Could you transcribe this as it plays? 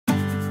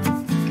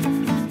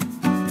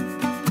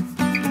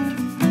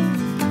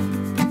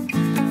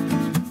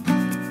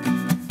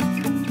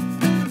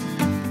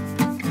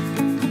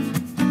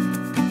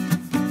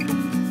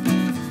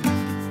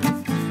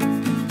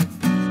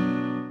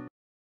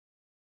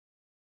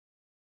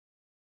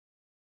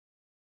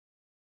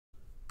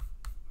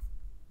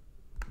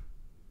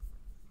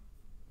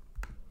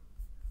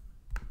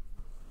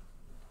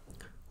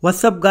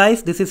What's up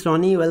guys, this is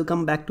Ronnie.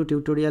 Welcome back to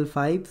tutorial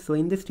 5. So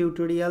in this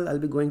tutorial I'll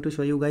be going to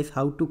show you guys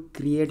how to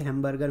create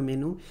hamburger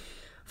menu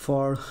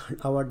for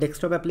our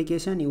desktop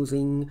application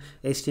using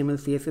HTML,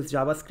 CSS,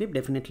 JavaScript.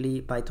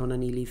 Definitely Python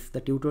and Eel is the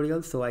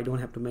tutorial, so I don't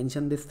have to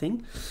mention this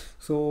thing.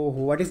 So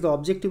what is the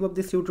objective of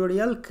this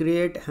tutorial?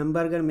 Create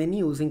hamburger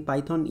menu using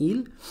Python,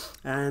 Eel,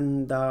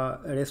 and the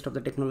rest of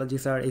the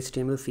technologies are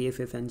HTML,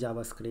 CSS and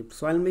JavaScript.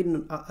 So I'll be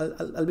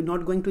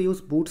not going to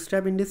use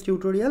Bootstrap in this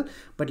tutorial,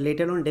 but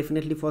later on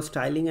definitely for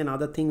styling and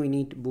other thing we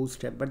need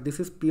Bootstrap, but this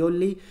is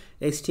purely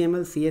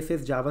HTML,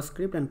 CSS,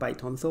 JavaScript and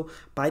Python. So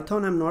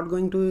Python I'm not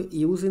going to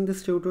use in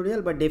this tutorial,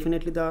 but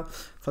definitely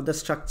for the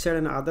structure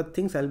and other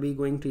things I'll be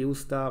going to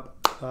use the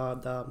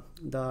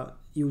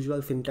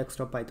usual syntax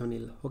of Python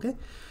Eel. Okay,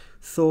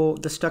 so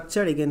the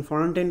structure again,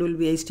 front end will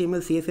be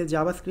HTML, CSS,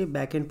 JavaScript,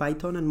 backend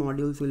Python, and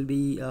modules will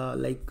be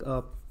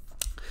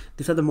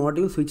these are the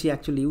modules which we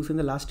actually used in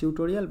the last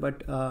tutorial,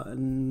 but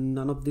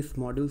none of these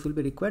modules will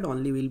be required,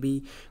 only will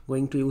be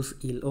going to use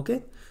Eel.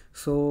 Okay,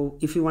 so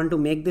if you want to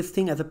make this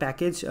thing as a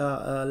package,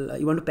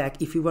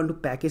 if you want to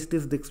package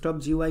this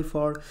desktop GUI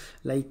for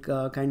like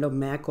kind of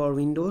Mac or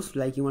Windows,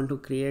 like you want to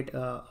create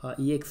a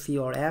exe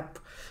or app,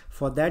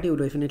 for that you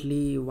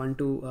definitely want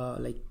to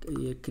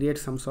create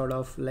some sort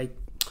of like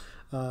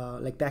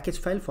package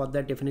file. For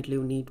that definitely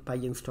you need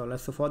pyinstaller.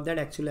 So for that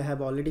actually I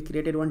have already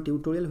created one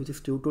tutorial, which is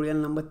tutorial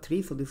number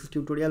 3. So this is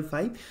tutorial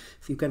 5.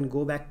 So you can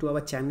go back to our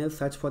channel,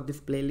 search for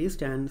this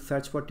playlist and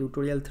search for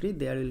tutorial 3.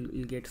 There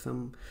you'll get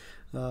some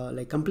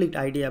like complete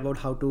idea about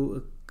how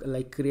to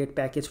like create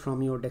package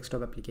from your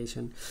desktop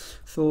application.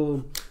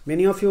 So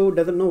many of you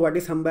doesn't know what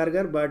is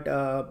Hamburger, but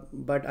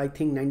I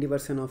think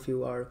 90% of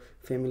you are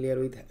familiar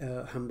with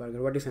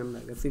Hamburger. What is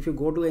Hamburger? So if you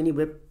go to any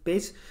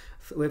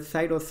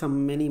website or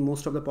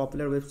most of the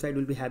popular website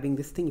will be having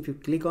this thing. If you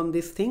click on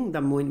this thing, the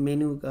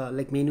menu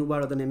menu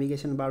bar or the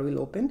navigation bar will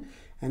open,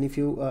 and if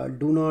you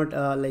do not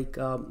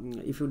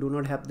if you do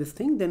not have this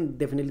thing, then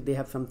definitely they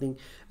have something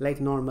like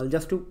normal,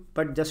 just to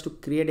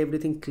create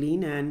everything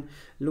clean and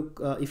look.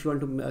 If you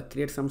want to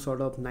create some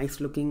sort of nice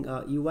looking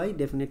UI,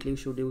 definitely you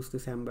should use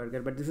this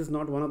Hamburger. But this is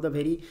not one of the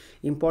very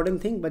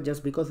important thing, but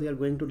just because we are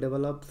going to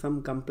develop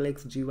some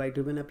complex GUI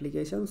driven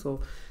application,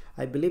 so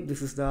I believe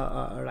this is the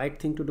right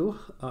thing to do,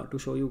 to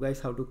show you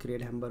guys how to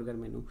create hamburger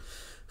menu.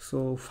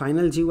 So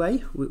final GUI,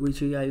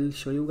 which I will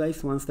show you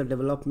guys once the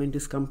development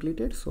is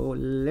completed. So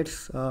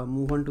let's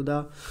move on to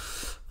the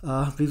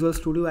Visual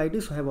Studio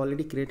ID. So I have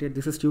already created,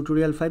 this is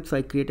tutorial 5, so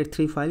I created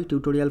 3 files,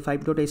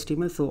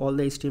 tutorial5.html. so all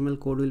the HTML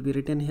code will be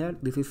written here.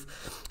 This is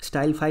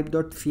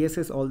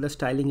style5.css, all the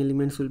styling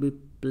elements will be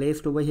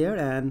placed over here,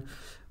 and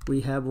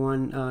we have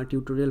one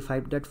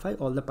tutorial5.5,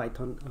 all the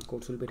Python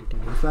codes will be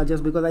written here. So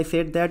just because I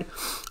said that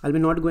I'll be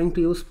not going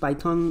to use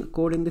Python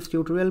code in this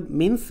tutorial,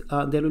 means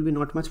there will be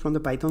not much from the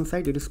Python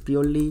side. It is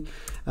purely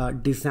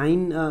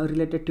design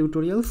related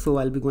tutorial, so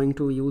I'll be going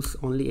to use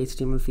only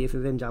HTML,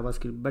 CSS and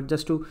JavaScript, but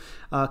just to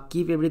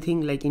keep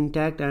everything like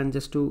intact and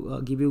just to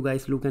give you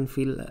guys look and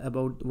feel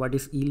about what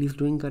is Eel is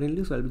doing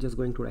currently. So I'll be just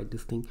going to write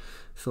this thing.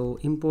 So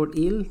import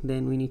Eel,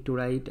 then we need to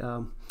write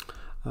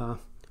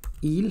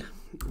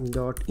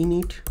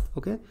eel.init.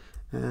 okay,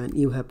 and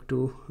you have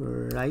to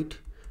write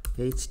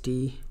this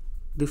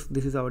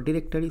is our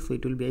directory, so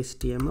it will be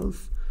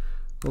HTMLs.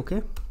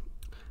 okay,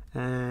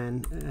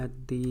 and at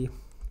the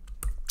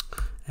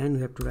end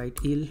we have to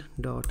write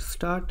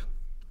eel.start.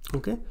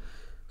 okay,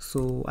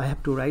 so I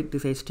have to write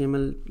this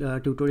HTML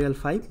tutorial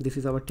 5. This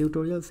is our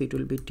tutorial, so it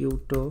will be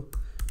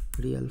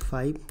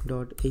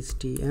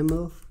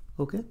tutorial5.html.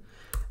 okay,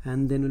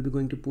 and then we'll be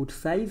going to put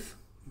size.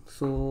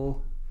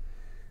 So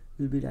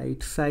will be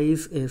write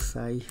size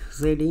size,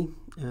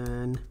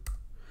 and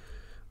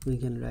we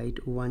can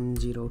write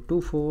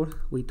 1024.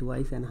 width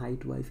wise and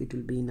height wise it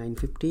will be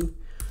 950.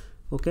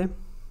 okay,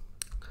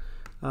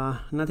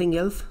 nothing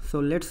else. So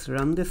let's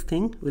run this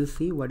thing, we'll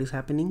see what is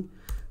happening.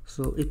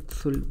 So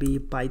it will be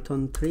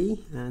Python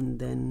 3, and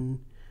then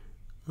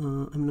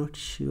I'm not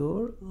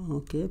sure.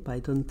 okay,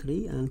 Python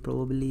 3, and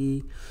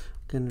probably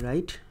can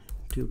write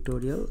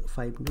tutorial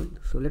 5.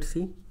 so let's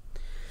see.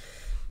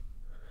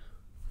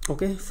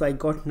 okay, so I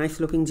got nice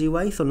looking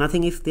GUI, so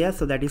nothing is there,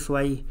 so that is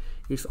why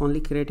it's only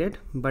created,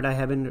 but I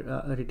haven't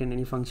written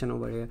any function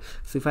over here.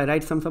 So if I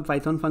write some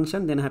Python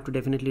function, then I have to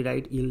definitely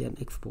write eel and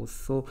expose.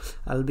 So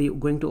I'll be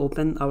going to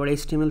open our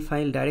HTML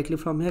file directly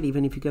from here.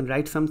 Even if you can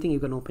write something, you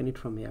can open it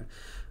from here.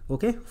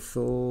 okay,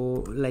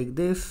 so like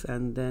this,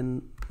 and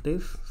then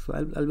this. So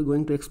I'll be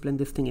going to explain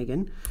this thing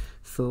again.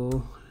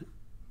 So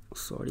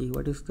sorry,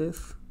 what is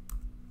this?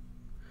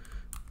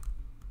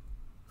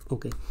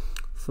 okay,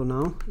 so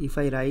now if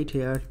I write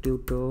here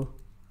tuto,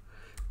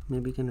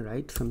 maybe you can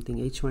write something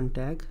h1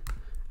 tag,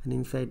 and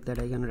inside that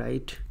I can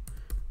write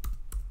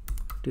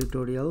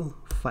tutorial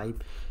 5.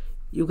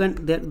 You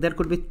can there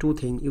could be two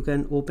things. You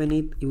can open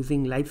it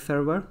using live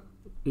server,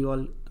 you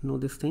all know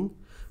this thing.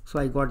 So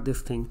I got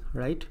this thing,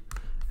 right?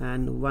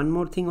 And one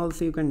more thing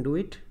also you can do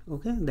it.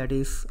 okay, that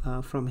is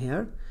from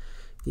here,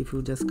 if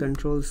you just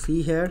Control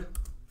C here,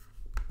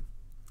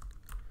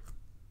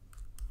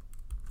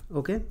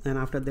 okay, and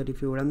after that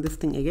if you run this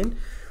thing again,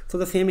 so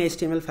the same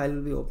HTML file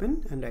will be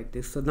open and like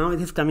this. So now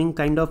it is coming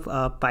kind of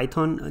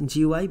Python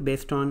GUI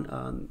based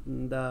on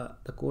the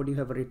code you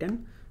have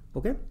written,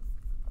 okay,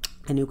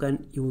 and you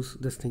can use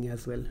this thing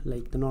as well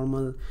like the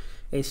normal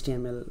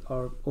HTML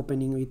or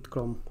opening with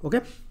Chrome,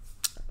 okay.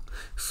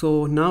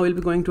 So now we'll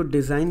be going to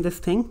design this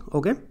thing,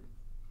 okay.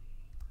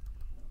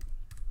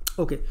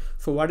 Okay,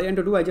 so what I want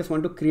to do, I just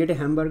want to create a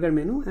hamburger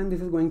menu, and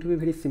this is going to be a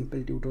very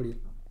simple tutorial,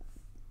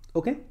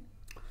 okay.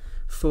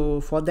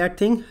 So for that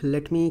thing,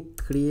 let me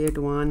create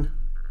one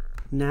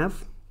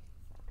nav,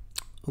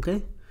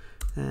 okay,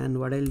 and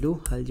what I'll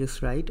do, I'll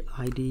just write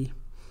id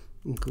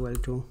equal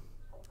to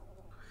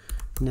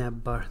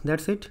nav bar,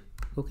 that's it,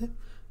 okay,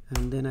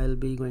 and then I'll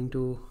be going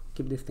to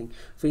keep this thing.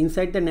 So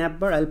inside the nav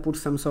bar, I'll put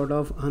some sort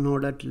of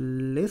unordered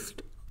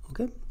list,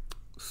 okay,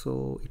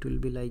 so it will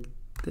be like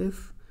this,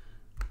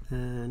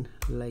 and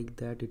like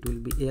that it will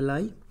be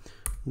li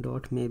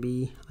dot,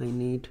 maybe I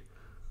need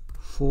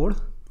 4,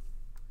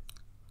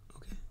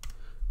 okay,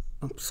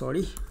 I'm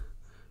sorry,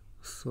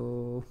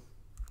 so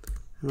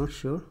I'm not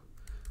sure,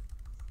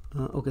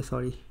 okay,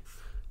 sorry,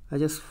 I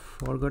just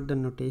forgot the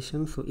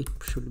notation, so it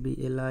should be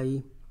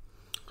li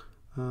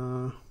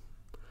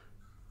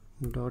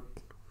dot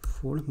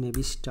 4,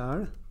 maybe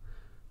star.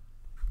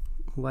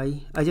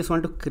 Why? I just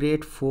want to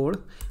create 4.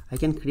 I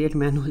can create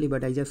manually,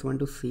 but I just want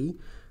to see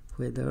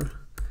whether,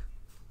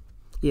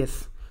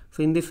 yes,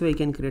 so in this way I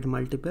can create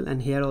multiple,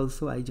 and here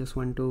also I just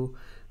want to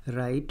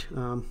write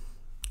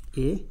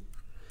a.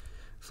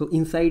 So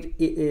inside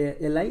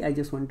li I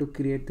just want to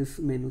create this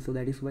menu, so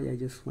that is why I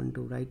just want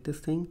to write this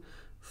thing.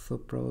 So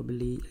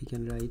probably I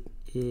can write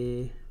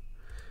a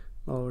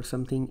or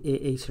something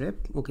hrep,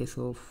 okay.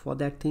 So for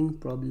that thing,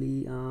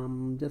 probably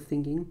just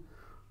thinking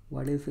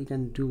what else I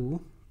can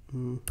do.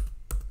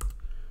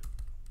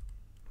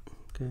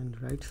 Can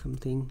write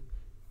something,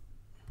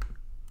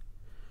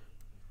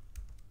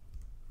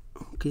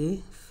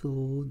 okay.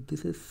 So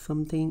this is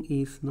something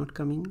is not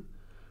coming,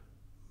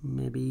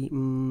 maybe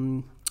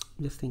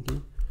just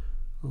thinking,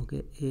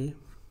 okay, a,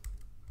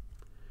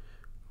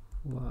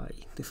 why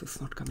this is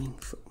not coming,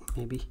 so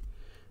maybe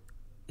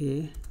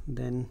a,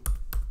 then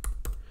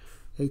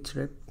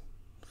hrep,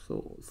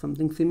 so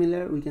something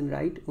similar we can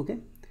write, okay.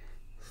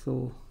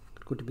 So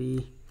it could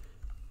be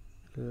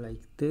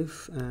like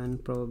this,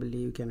 and probably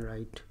you can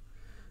write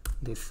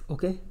this,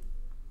 okay,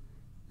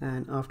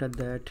 and after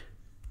that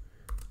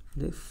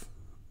this,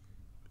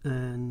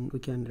 and we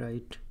can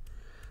write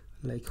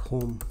like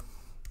home,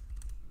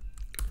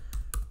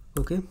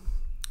 okay.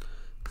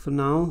 So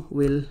now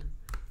we'll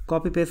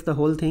copy paste the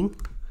whole thing.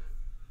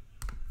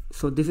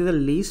 So this is a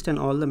list, and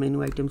all the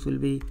menu items will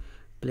be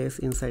placed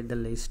inside the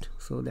list.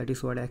 So that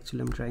is what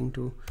actually I'm trying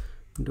to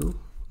do,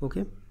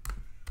 okay.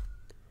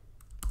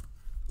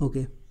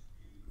 Okay,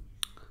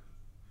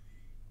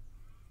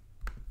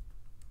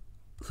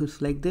 so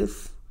it's like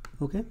this,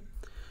 okay.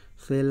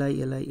 So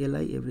li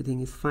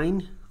everything is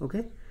fine,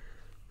 okay.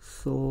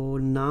 So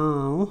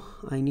now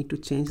I need to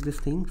change this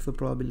thing, so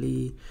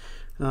probably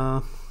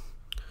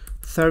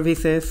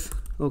services,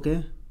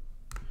 okay,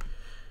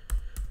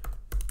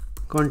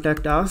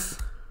 contact us,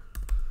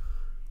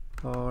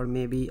 or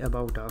maybe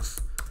about us,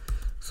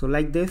 so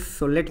like this.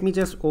 So let me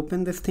just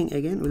open this thing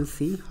again, we'll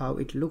see how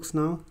it looks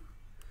now,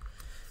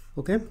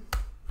 okay.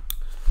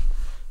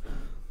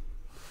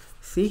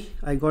 See,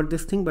 I got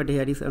this thing, but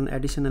here is an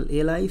additional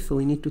li, so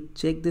we need to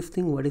check this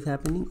thing, what is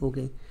happening,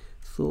 okay.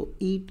 So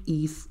it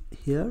is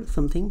here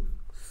something,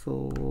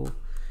 so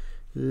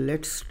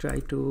let's try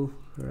to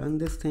run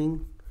this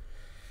thing,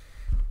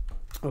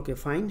 okay,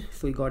 fine.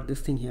 So we got this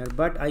thing here,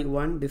 but I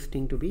want this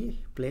thing to be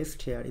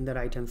placed here in the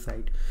right hand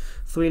side,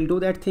 so we'll do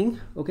that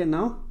thing, okay.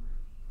 Now,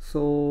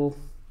 so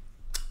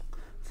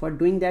for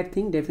doing that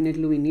thing,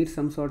 definitely we need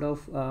some sort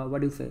of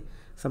what do you say,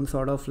 some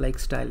sort of like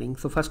styling.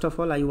 So first of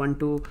all, I want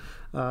to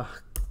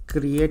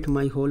create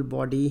my whole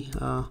body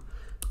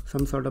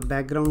some sort of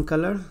background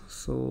color,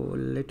 so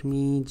let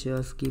me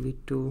just give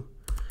it to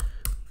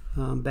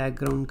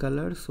background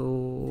color,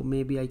 so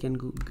maybe I can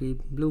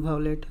give blue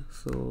violet.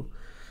 So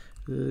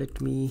let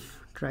me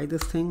try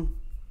this thing,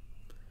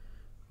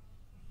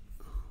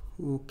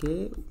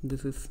 okay,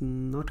 this is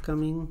not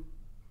coming,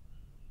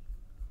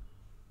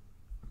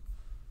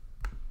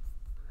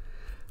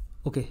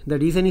 okay. The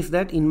reason is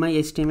that in my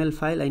HTML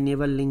file I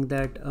never linked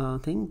that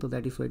thing, so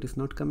that is why it is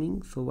not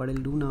coming. So what I'll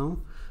do now,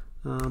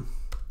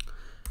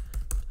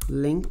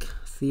 link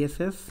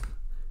css,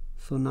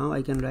 so now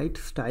I can write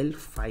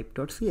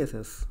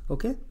style5.css,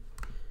 okay.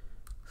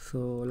 So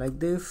like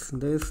this,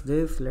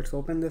 let's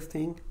open this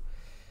thing,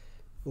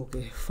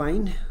 okay,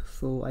 fine.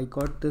 So I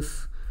got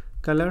this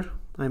color,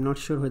 I'm not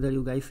sure whether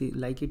you guys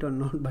like it or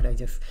not, but I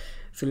just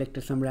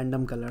selected some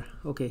random color,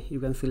 okay. You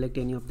can select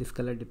any of this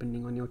color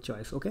depending on your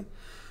choice, okay.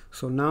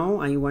 So now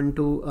I want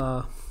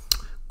to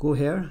go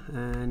here,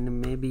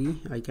 and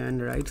maybe I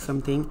can write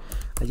something.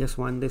 I just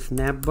want this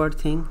navbar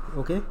thing,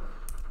 okay.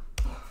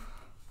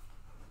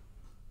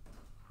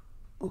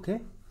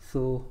 Okay,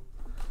 so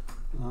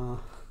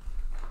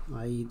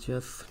I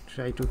just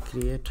try to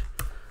create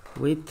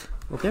width,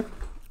 okay,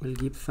 will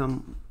give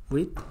some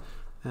width,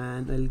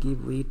 and I'll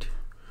give width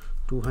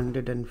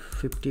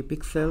 250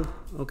 pixel.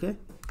 Okay,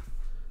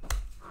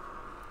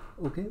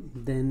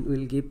 then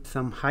we'll give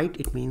some height.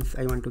 It means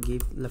I want to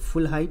give the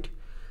full height,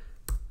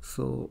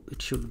 so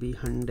it should be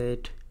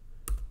 100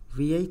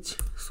 VH.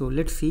 So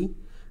let's see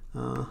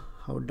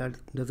how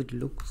does it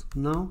look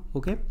now.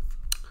 Okay,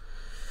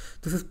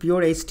 this is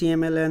pure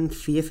HTML and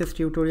CSS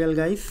tutorial,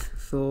 guys.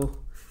 So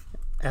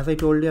as I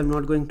told you, I'm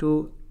not going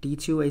to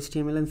teach you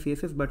HTML and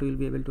CSS, but you'll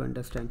be able to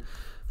understand.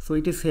 So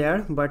it is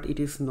here, but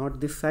it is not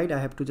this side. I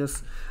have to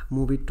just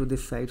move it to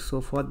this side. So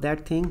for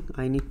that thing,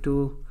 I need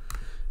to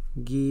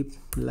give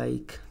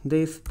like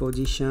this,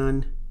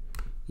 position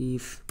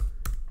is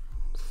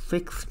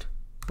fixed.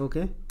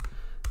 Okay,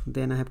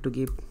 then I have to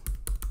give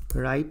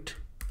right,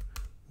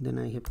 then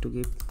I have to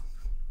give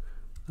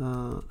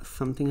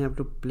something I have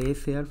to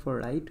place here for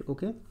right.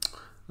 Okay,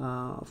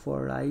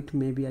 for right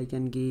maybe I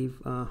can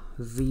give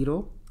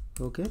 0.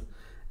 Okay,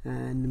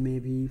 and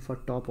maybe for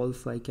top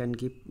also I can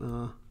give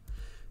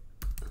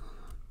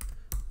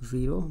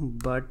 0,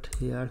 but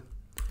here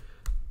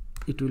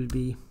it will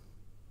be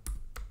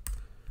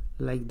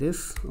like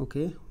this.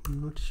 Okay,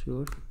 I'm not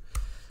sure,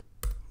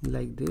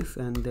 like this,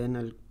 and then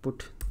I'll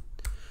put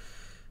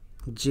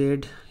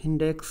z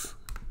index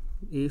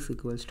is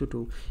equals to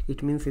 2.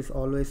 It means it's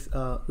always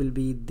will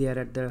be there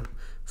at the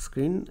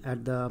screen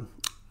at the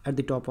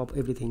top of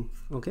everything.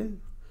 Okay,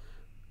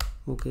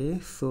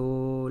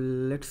 so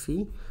let's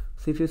see.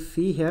 So if you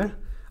see here,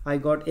 I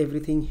got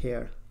everything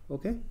here,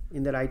 okay,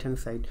 in the right hand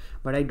side,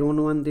 but I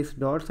don't want these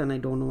dots and I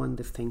don't want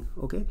this thing.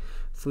 Okay,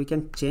 so we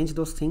can change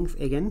those things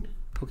again.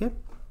 Okay,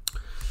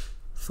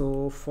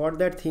 so for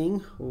that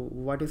thing,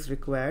 what is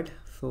required,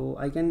 so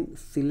I can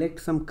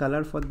select some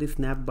color for this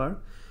navbar.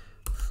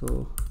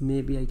 So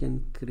maybe I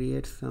can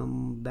create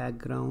some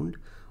background,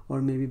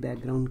 or maybe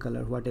background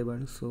color,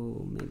 whatever.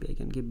 So maybe I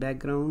can give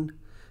background,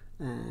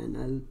 and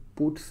I'll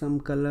put some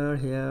color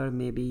here,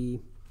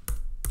 maybe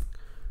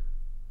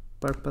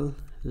purple.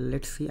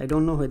 Let's see. I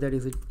don't know whether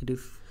it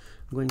is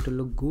going to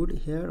look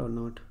good here or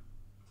not.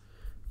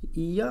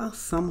 Yeah,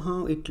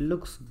 somehow it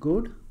looks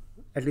good,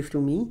 at least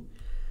to me.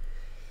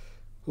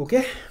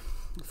 Okay,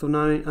 so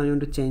now I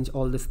want to change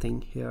all this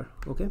thing here.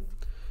 Okay,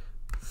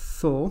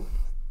 so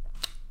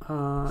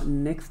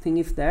next thing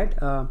is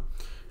that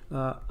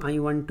I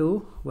want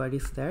to, what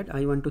is that,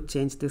 I want to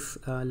change this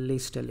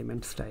list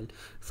element style.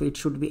 So it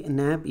should be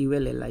nav ul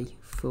li.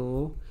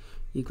 So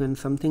you can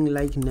something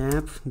like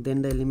nav,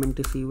 then the element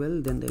is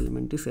ul, then the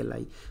element is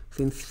li.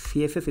 So in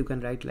CSS you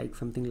can write like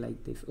something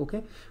like this.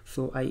 Okay,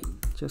 so I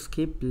just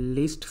keep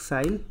list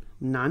style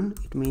none.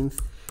 It means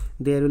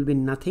there will be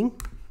nothing,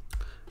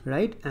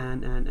 right?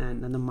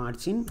 And the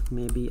margin,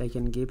 maybe I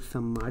can give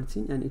some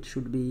margin, and it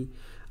should be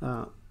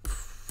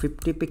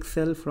 50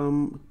 pixel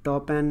from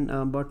top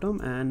and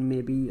bottom, and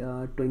maybe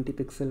 20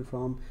 pixel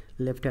from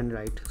left and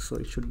right. So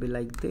it should be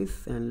like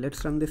this, and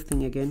let's run this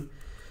thing again.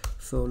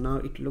 So now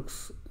it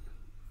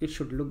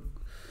should look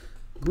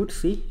good.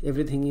 See,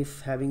 everything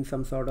is having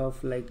some sort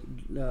of like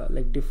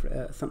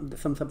different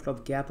some sort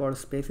of gap or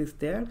space is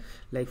there,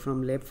 like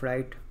from left,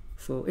 right.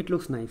 So it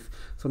looks nice.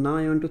 So now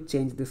I want to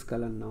change this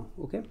color now.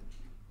 Okay,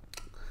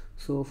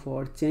 so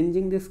for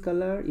changing this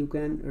color, you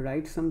can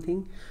write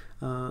something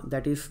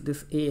that is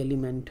this a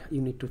element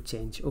you need to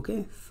change.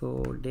 Okay,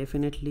 so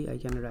definitely I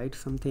can write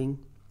something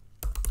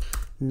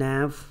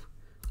nav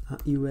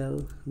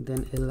ul,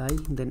 then li,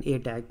 then a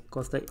tag,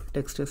 because the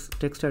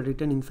text are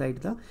written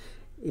inside the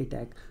a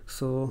tag.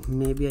 So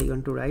maybe I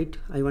want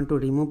to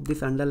remove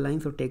this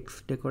underline, so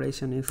text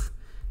decoration is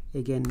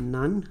again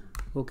none.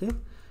 Okay,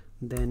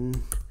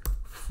 then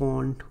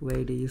font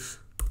weight is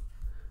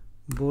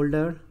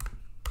bolder.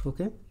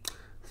 Okay,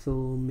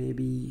 so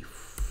maybe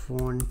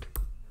font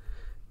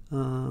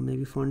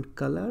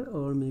color,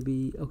 or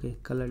maybe, okay,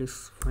 color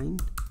is fine.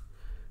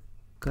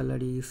 Color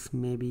is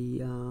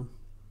maybe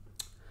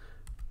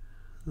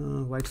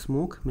white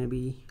smoke,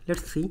 maybe.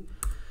 Let's see.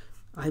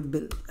 I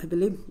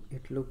believe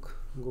it look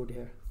good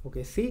here.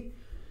 Okay, see,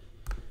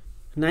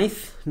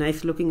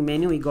 nice looking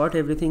menu. We got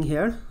everything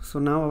here. So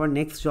now our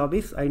next job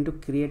is I need to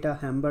create a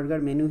hamburger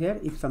menu here.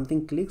 If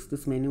something clicks,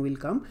 this menu will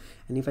come,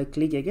 and if I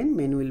click again,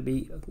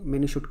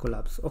 menu should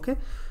collapse. Okay,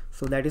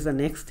 so that is the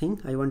next thing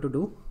I want to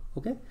do.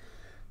 Okay,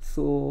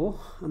 so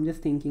I'm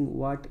just thinking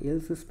what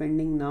else is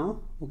pending now.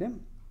 Okay,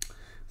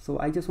 so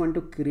I just want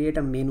to create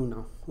a menu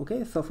now.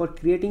 Okay, so for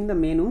creating the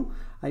menu,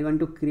 I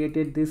want to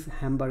create this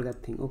hamburger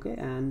thing. Okay,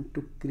 and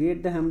to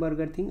create the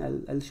hamburger thing,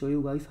 I'll show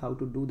you guys how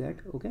to do that.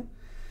 Okay,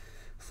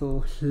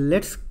 so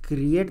let's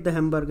create the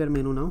hamburger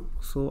menu now.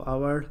 So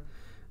our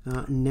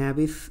nav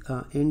is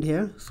end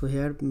here. So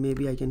here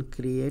maybe I can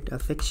create a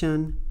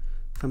section,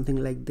 something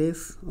like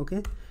this.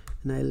 Okay,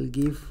 and I'll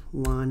give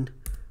one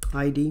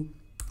ID.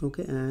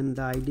 Okay, and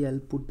the ID, I'll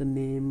put the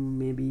name,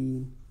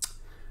 maybe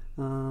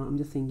I'm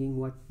just thinking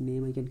what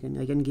name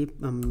I can give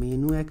a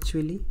menu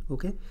actually.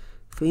 Okay,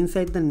 so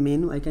inside the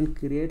menu I can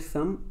create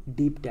some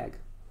div tag.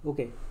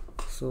 Okay,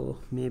 so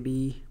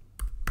maybe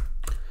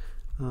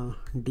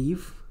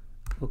div.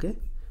 Okay,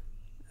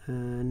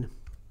 and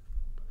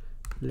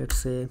let's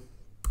say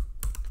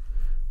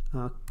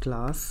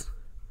class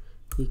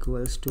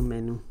equals to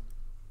menu.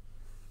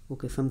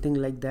 Okay, something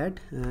like that,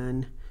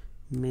 and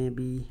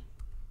maybe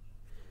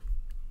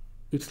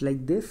it's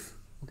like this.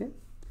 Okay,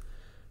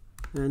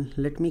 and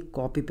let me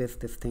copy paste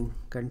this thing.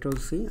 Control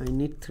C. I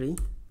need 3.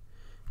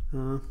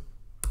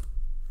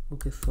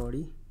 Okay,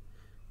 sorry.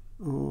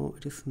 Oh,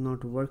 it is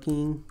not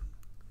working.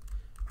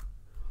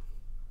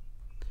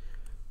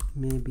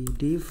 Maybe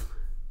div,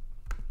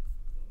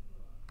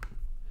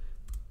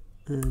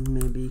 and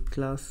maybe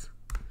class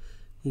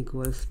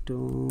equals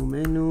to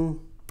menu,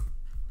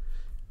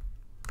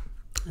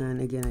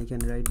 and again I can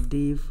write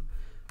div.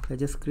 I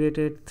just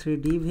created 3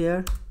 div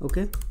here.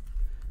 Okay,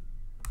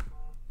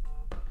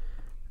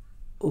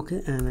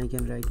 and I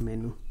can write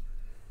menu.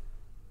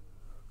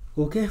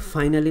 Okay,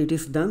 finally it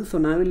is done. So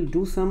now we'll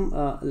do some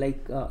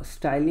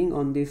styling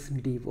on this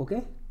div.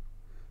 Okay,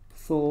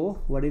 so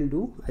what I'll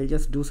do, I'll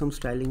just do some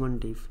styling on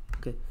div.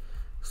 Okay,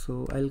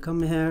 so I'll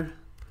come here.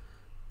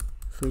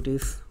 So it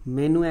is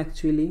menu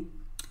actually,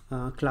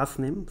 class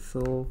name.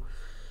 So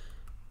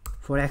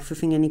for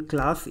accessing any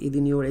class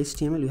within your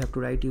HTML, you have to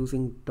write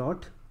using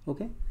dot.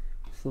 Okay,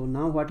 so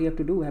now what you have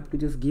to do, we have to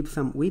just give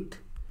some width.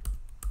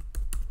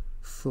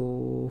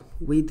 So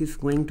width is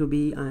going to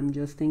be, I'm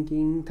just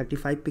thinking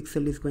 35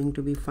 pixel is going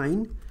to be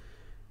fine.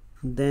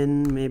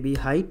 Then maybe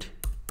height,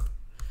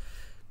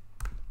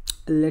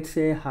 let's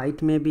say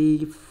height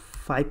maybe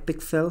 5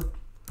 pixel.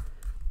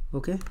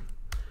 Okay,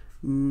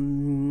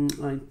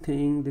 I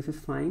think this is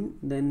fine.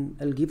 Then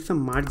I'll give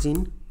some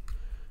margin,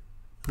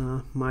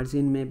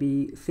 margin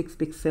maybe 6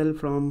 pixel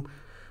from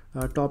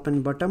top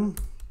and bottom,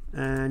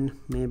 and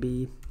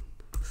maybe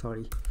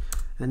 2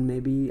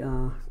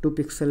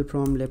 pixel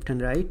from left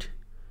and right.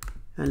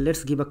 And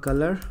let's give a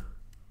color.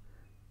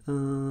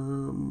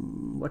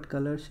 What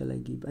color shall I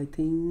give? I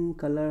think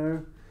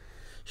color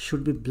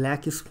should be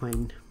black is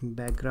fine.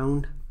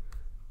 Background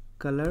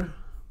color,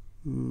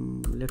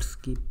 let's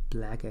keep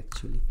black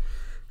actually.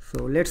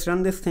 So let's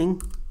run this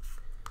thing.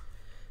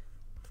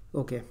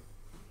 Okay,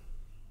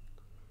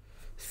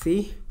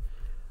 see,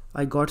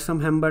 I got some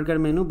hamburger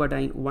menu, but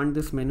I want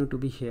this menu to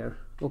be here.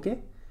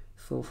 Okay,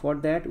 so for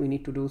that we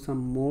need to do some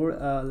more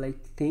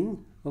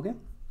thing. Okay,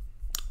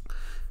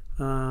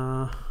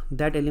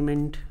 that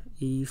element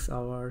is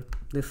our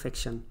this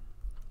section.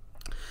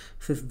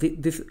 So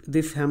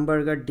this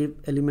hamburger div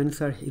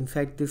elements are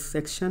inside this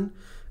section,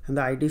 and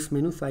the IDs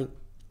menu. So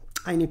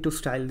I need to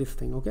style this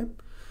thing. Okay,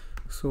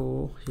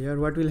 so here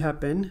what will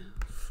happen,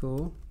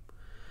 so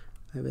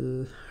I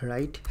will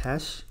write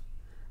hash,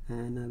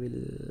 and I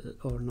will,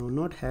 or no,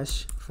 not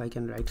hash, so I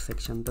can write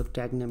section. The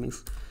tag name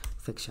is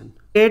section.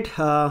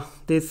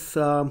 This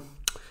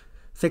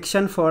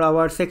section for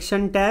our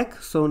section tag.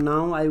 So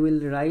now I will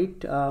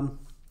write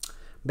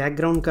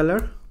background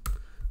color.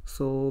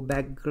 So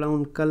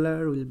background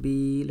color will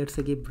be, let's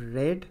say, give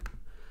red.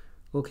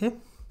 Okay,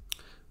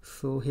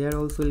 so here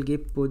also will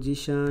give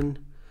position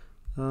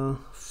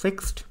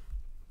fixed.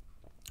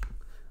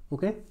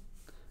 Okay,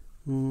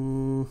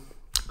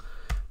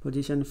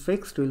 position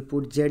fixed, will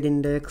put z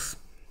index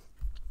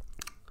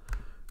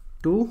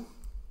 2,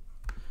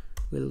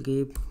 will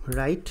give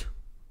right.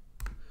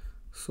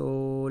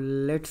 So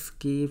let's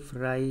give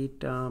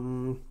right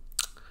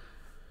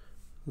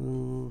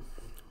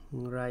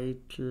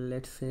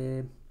let's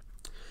say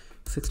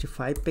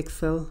 65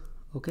 pixel.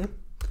 Okay,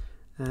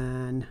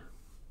 and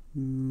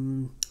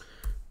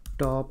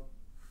top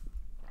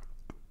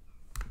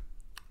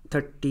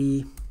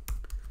 30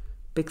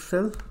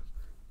 pixel,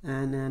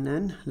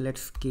 and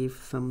let's give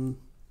some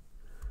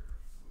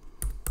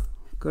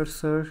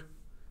cursor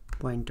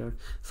pointer.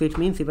 So it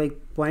means if I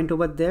point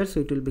over there,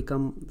 so it will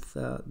become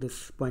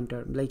this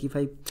pointer. Like if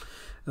I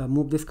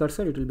move this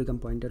cursor, it will become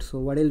pointer. So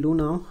what I'll do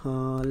now,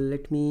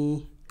 let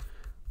me,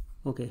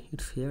 okay,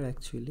 it's here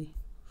actually.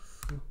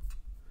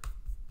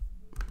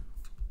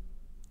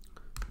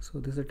 So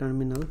this is a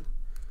terminal.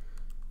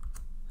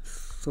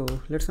 So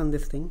let's run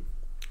this thing.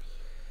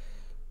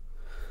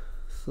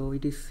 So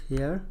it is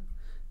here.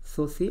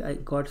 So see, I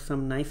got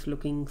some nice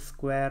looking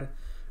square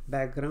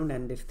background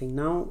and this thing.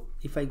 Now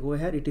if I go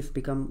here, it is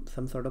become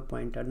some sort of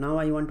pointer. Now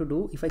I want to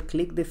do, if I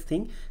click this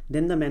thing,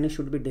 then the menu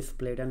should be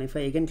displayed, and if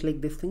I again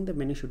click this thing, the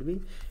menu should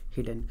be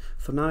hidden.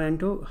 So now I want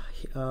to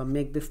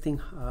make this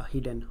thing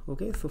hidden.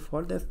 Okay, so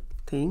for that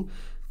thing,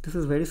 this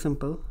is very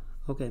simple.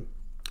 Okay,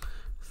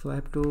 so I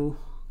have to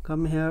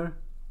come here.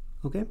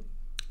 Okay,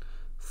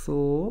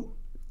 so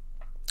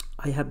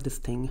I have this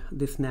thing,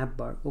 this snap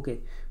bar.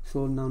 Okay,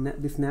 so now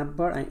this snap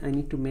bar, I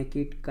need to make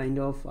it kind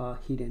of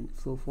hidden.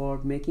 So for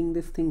making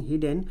this thing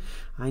hidden,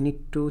 I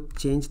need to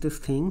change this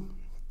thing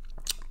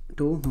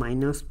to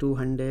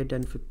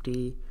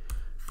 -250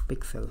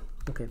 pixel.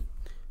 Okay,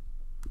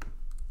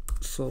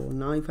 so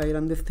now if I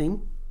run this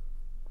thing,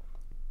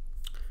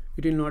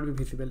 it will not be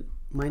visible.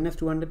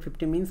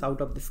 -250 means out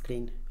of the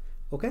screen.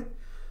 Okay,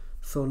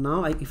 so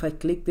now if I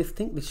click this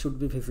thing, this should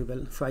be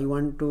visible. So I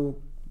want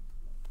to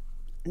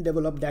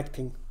develop that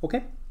thing.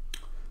 Okay,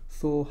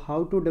 so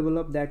how to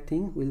develop that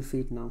thing, we'll see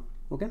it now.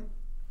 Okay,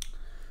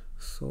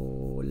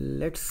 So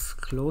let's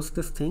close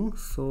this thing.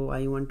 So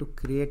I want to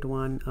create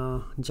one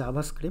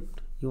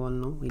JavaScript. You all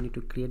know we need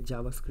to create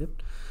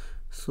JavaScript.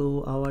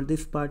 So our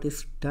this part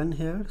is done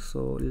here.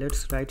 So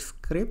let's write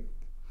script.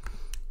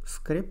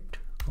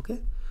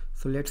 Okay,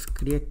 so let's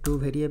create two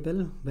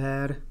variable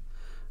where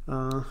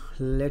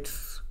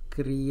let's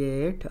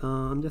create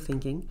I'm just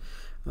thinking,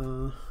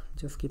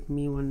 just give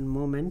me one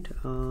moment.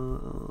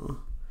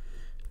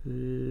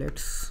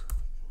 Let's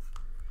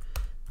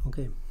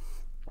okay,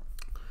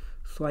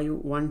 so I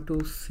want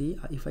to see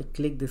if I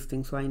click this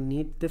thing, so I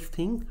need this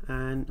thing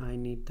and I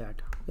need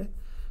that. Okay,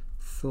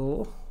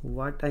 so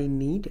what I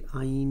need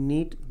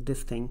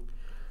this thing.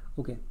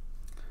 Okay,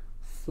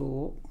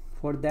 so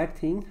for that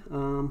thing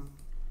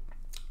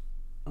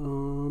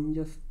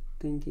just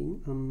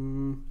thinking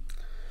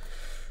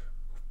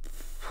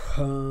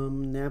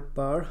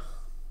navbar,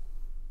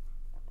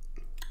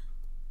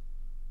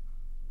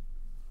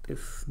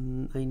 this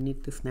I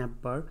need this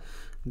navbar.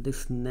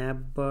 This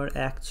navbar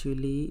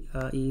actually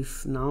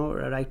is now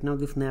right now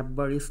this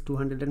navbar is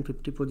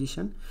 250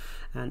 position,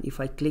 and if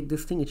I click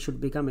this thing it should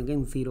become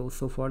again 0.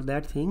 So for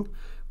that thing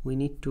we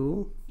need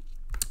to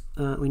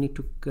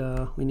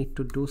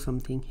do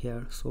something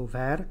here. So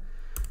var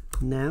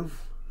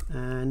nav,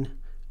 and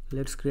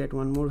let's create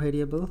one more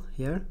variable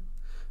here,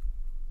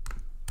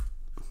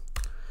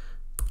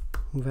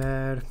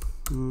 where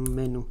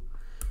menu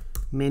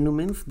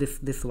means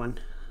this one,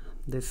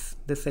 this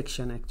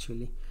section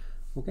actually.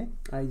 Okay,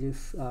 I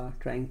just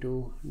trying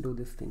to do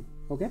this thing.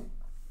 Okay,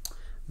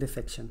 this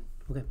section.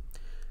 Okay,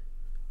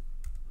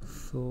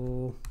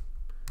 so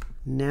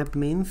nav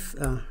means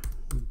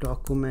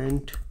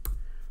document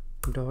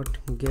dot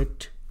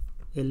get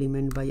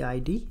element by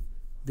id,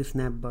 this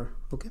navbar.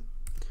 Okay,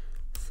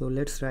 so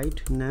let's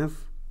write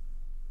nav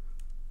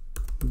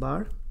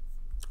bar.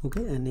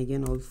 Okay, and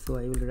again also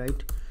I will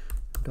write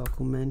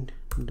document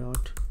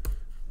dot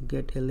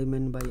get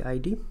element by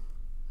id,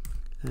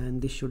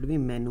 and this should be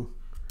menu.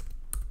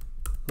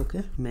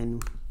 Okay, menu.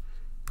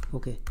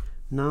 Okay,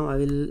 now I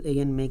will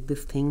again make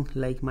this thing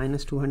like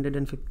minus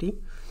 250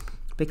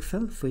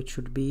 pixel, so it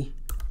should be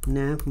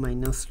nav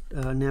minus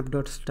nav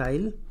dot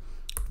style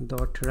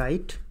dot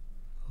right.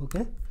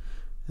 Okay,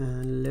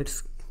 and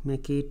let's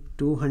make it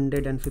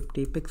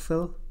 250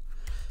 pixel.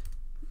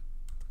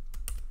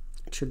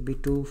 It should be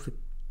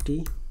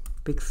 250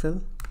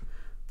 pixel.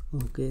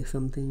 Okay,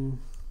 something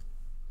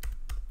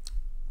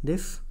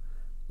this.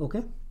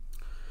 Okay,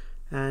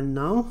 and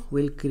now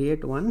we'll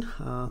create one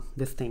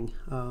this thing,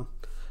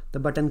 the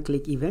button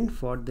click event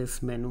for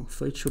this menu.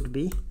 So it should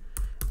be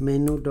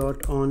menu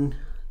dot on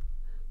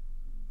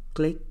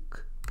click.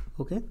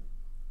 Okay,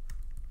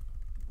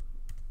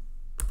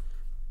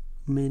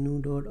 menu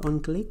dot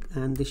on click,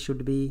 and this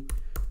should be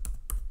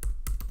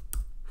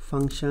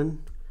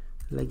function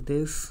like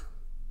this,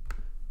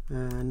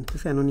 and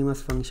this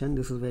anonymous function,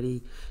 this is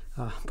very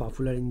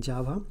popular in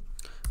Java.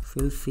 So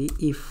we'll see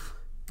if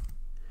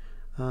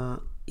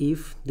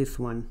this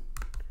one,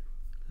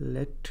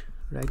 let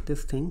write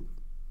this thing,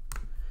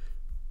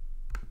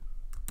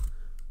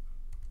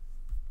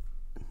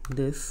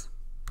 this,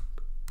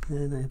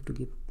 and I have to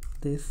give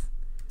this,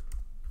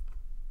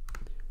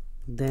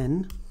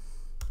 then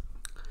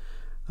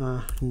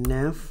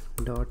nav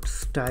dot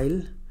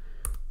style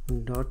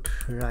dot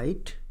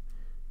right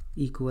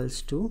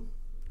equals to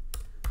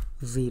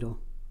 0.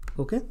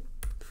 Okay,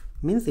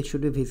 means it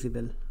should be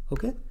visible.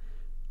 Okay,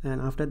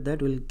 and after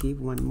that we'll give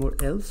one more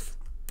else,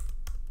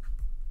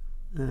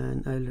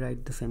 and I'll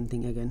write the same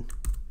thing again.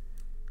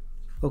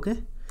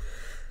 Okay,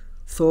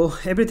 so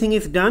everything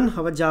is done,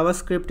 our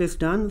JavaScript is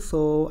done.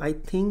 So I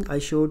think I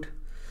should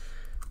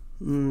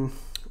run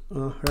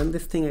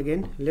this thing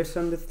again. Let's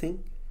run this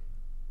thing.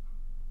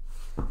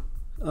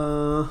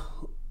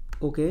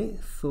 Okay,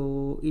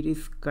 so it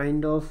is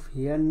kind of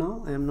here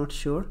now. I am not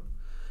sure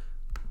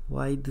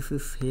why this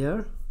is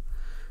here.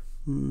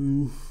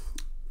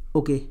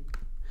 Okay,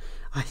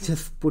 I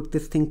just put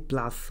this thing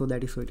plus, so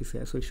that is why it is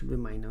here, so it should be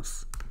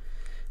minus,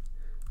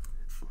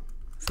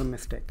 some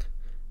mistake.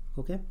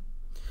 Okay,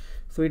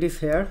 so it is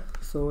here.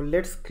 So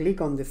let's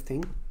click on this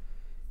thing.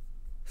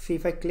 See,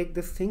 if I click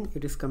this thing,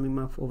 it is coming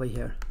up over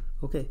here.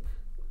 Okay,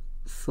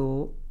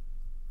 so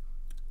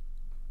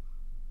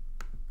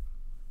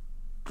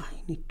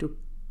I need to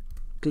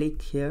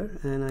click here,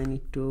 and I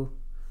need to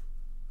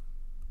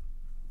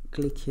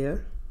click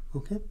here.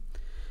 Okay,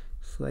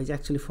 so I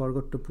actually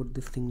forgot to put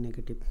this thing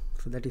negative,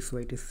 so that is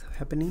why it is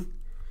happening.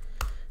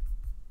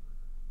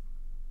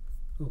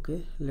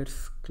 Okay,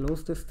 let's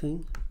close this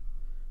thing.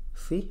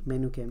 See,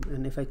 menu came,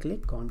 and if I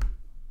click, gone,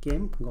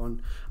 came,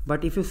 gone.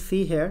 But if you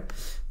see here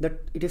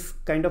that it is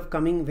kind of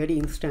coming very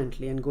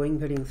instantly and going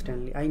very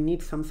instantly, I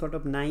need some sort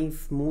of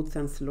nice, smooth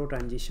and slow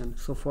transition.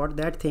 So for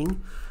that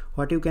thing,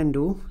 what you can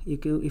do,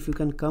 if you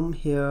can come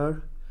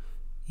here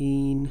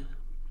in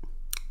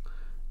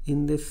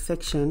this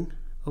section.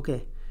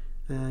 Okay,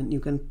 and you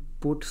can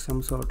put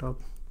some sort of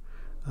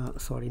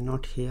sorry,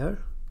 not here,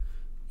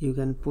 you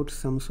can put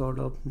some sort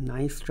of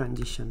nice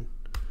transition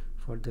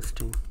for this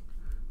thing,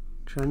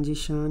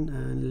 transition,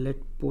 and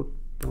let's put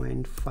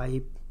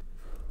 0.5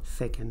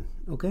 second.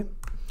 Okay,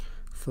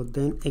 so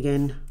then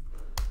again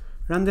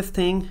run this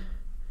thing.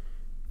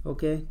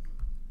 Okay,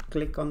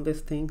 click on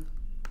this thing.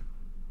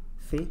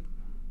 See,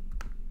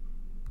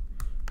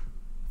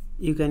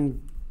 you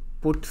can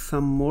put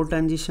some more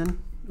transition.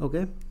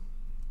 Okay,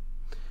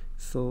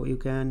 so you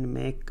can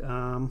make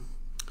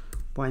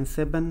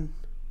 0.7.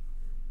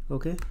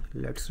 okay,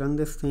 let's run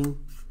this thing,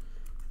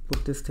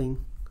 put this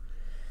thing.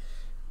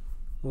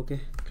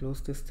 Okay,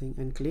 close this thing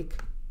and click.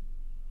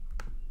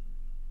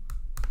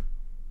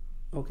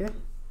 Okay,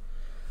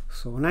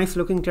 so nice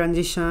looking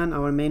transition.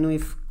 Our menu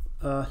is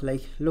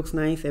like looks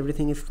nice,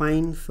 everything is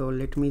fine. So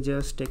let me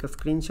just take a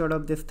screenshot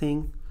of this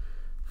thing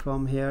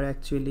from here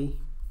actually.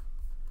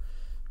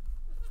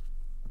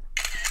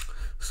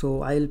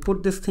 So I'll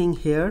put this thing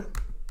here.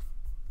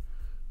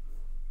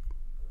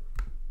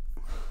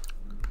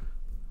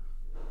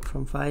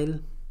 From file,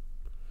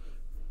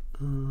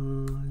 I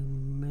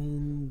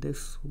mean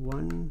this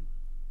one.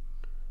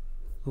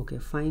 Okay,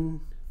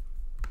 fine.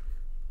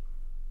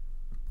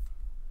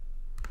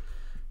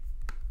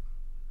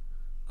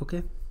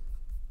 Okay,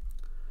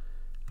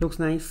 looks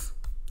nice.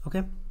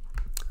 Okay,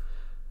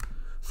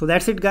 so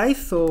that's it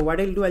guys. So what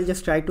I'll do, I'll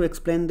just try to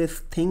explain this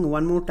thing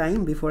one more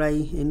time before I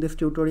end this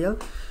tutorial.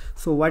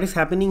 So what is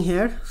happening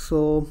here?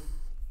 So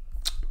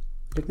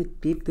let me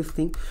keep this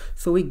thing.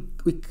 So we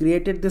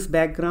created this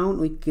background,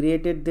 we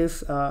created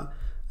this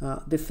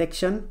this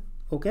section.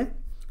 Okay,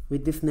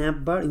 with this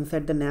navbar.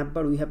 Inside the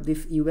navbar we have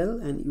this UL,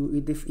 and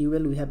with this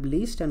UL we have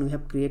list, and we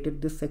have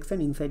created this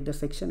section. Inside the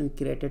section we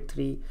created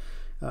 3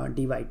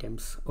 div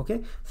items.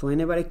 Okay, so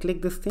whenever I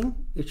click this thing,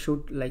 it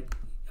should like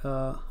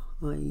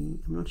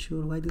I'm not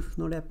sure why this is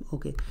not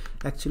okay,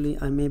 actually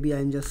maybe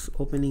I'm just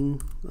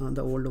opening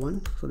the old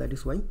one, so that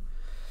is why.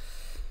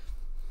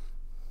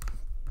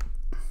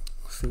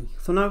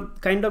 So now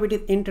kind of it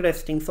is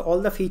interesting. So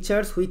all the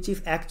features which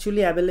is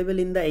actually available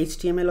in the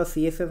HTML or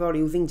CSS or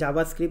using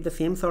JavaScript, the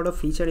same sort of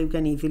feature you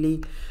can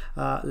easily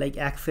like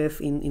access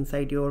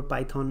inside your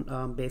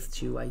Python based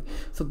UI.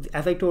 So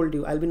as I told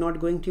you, I'll be not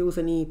going to use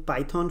any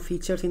Python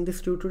features in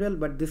this tutorial,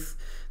 but this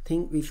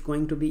thing is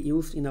going to be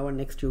used in our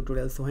next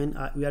tutorial. So when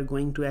we are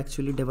going to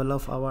actually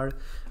develop our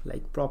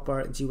like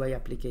proper GUI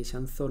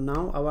application. So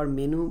now our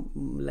menu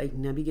like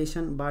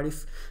navigation bar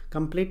is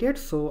completed,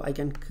 so I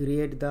can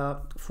create the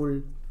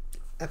full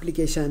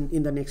application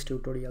in the next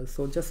tutorial.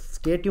 So just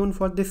stay tuned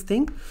for this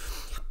thing.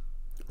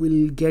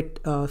 We'll get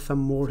some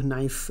more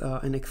nice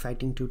and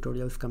exciting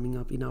tutorials coming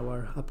up in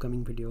our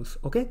upcoming videos.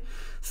 Okay,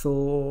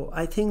 so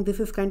I think this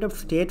is kind of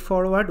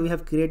straightforward. We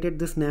have created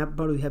this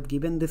navbar, we have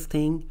given this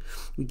thing,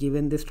 we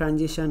given this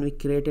transition, we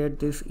created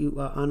this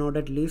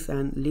unordered list,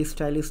 and list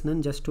style is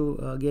none, just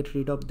to get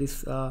rid of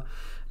this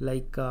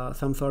like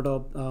some sort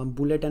of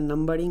bullet and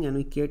numbering, and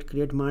we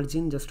create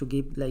margin just to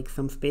give like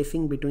some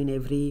spacing between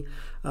every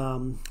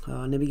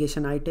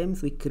navigation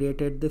items. We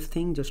created this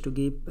thing just to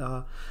give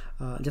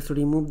just to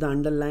remove the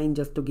underline,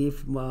 just to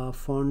give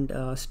font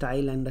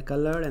style and the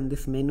color, and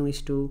this menu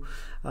is to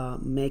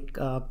make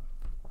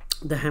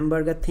the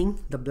hamburger thing,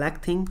 the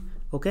black thing.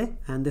 Okay,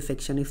 and this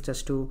section is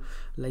just to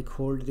like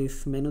hold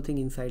this menu thing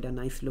inside a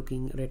nice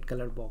looking red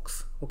color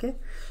box. Okay,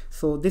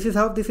 so this is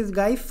how this is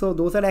guys. So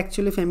those are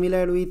actually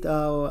familiar with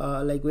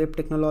like web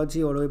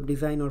technology or web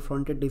design or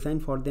front-end design,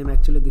 for them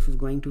actually this is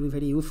going to be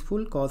very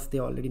useful because they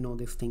already know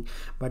this thing.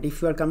 But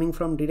if you are coming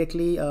from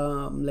directly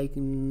like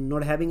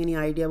not having any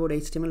idea about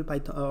HTML,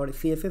 Python or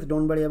CSS,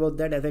 don't worry about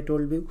that. As I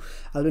told you,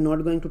 I'll be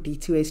not going to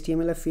teach you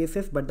HTML or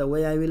CSS, but the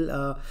way I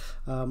will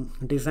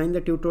design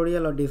the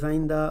tutorial or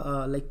design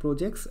the like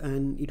projects,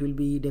 and it will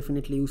be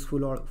definitely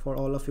useful for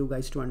all of you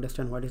guys to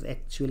understand what is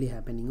actually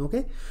happening.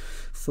 Okay,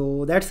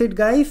 so that's it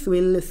guys.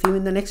 We'll see you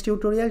in the next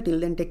tutorial. Till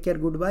then, take care,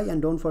 goodbye, and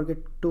don't forget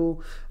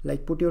to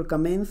like put your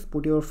comments,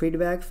 put your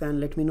feedbacks, and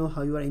let me know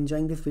how you are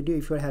enjoying this video.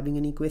 If you are having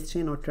any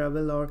question or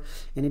trouble or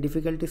any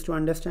difficulties to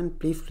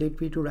understand, please feel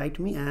free to write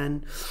me,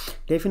 and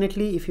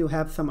definitely if you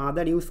have some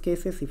other use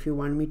cases, if you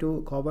want me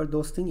to cover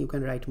those things, you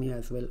can write me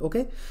as well.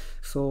 Okay,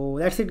 so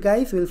that's it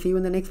guys. We'll see you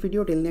in the next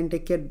video. Till then,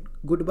 take care,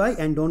 goodbye,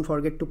 and don't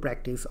forget to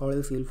practice, or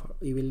else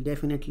you will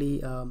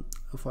definitely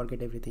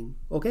forget everything.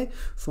 Okay,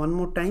 so one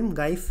more time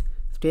guys,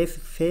 stay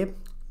safe,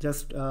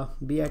 just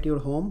be at your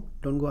home,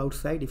 don't go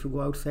outside. If you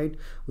go outside,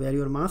 wear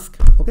your mask.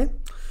 Okay,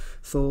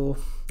 so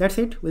that's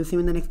it. We'll see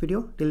you in the next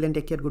video. Till then,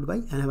 take care,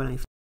 goodbye, and have a nice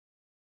day.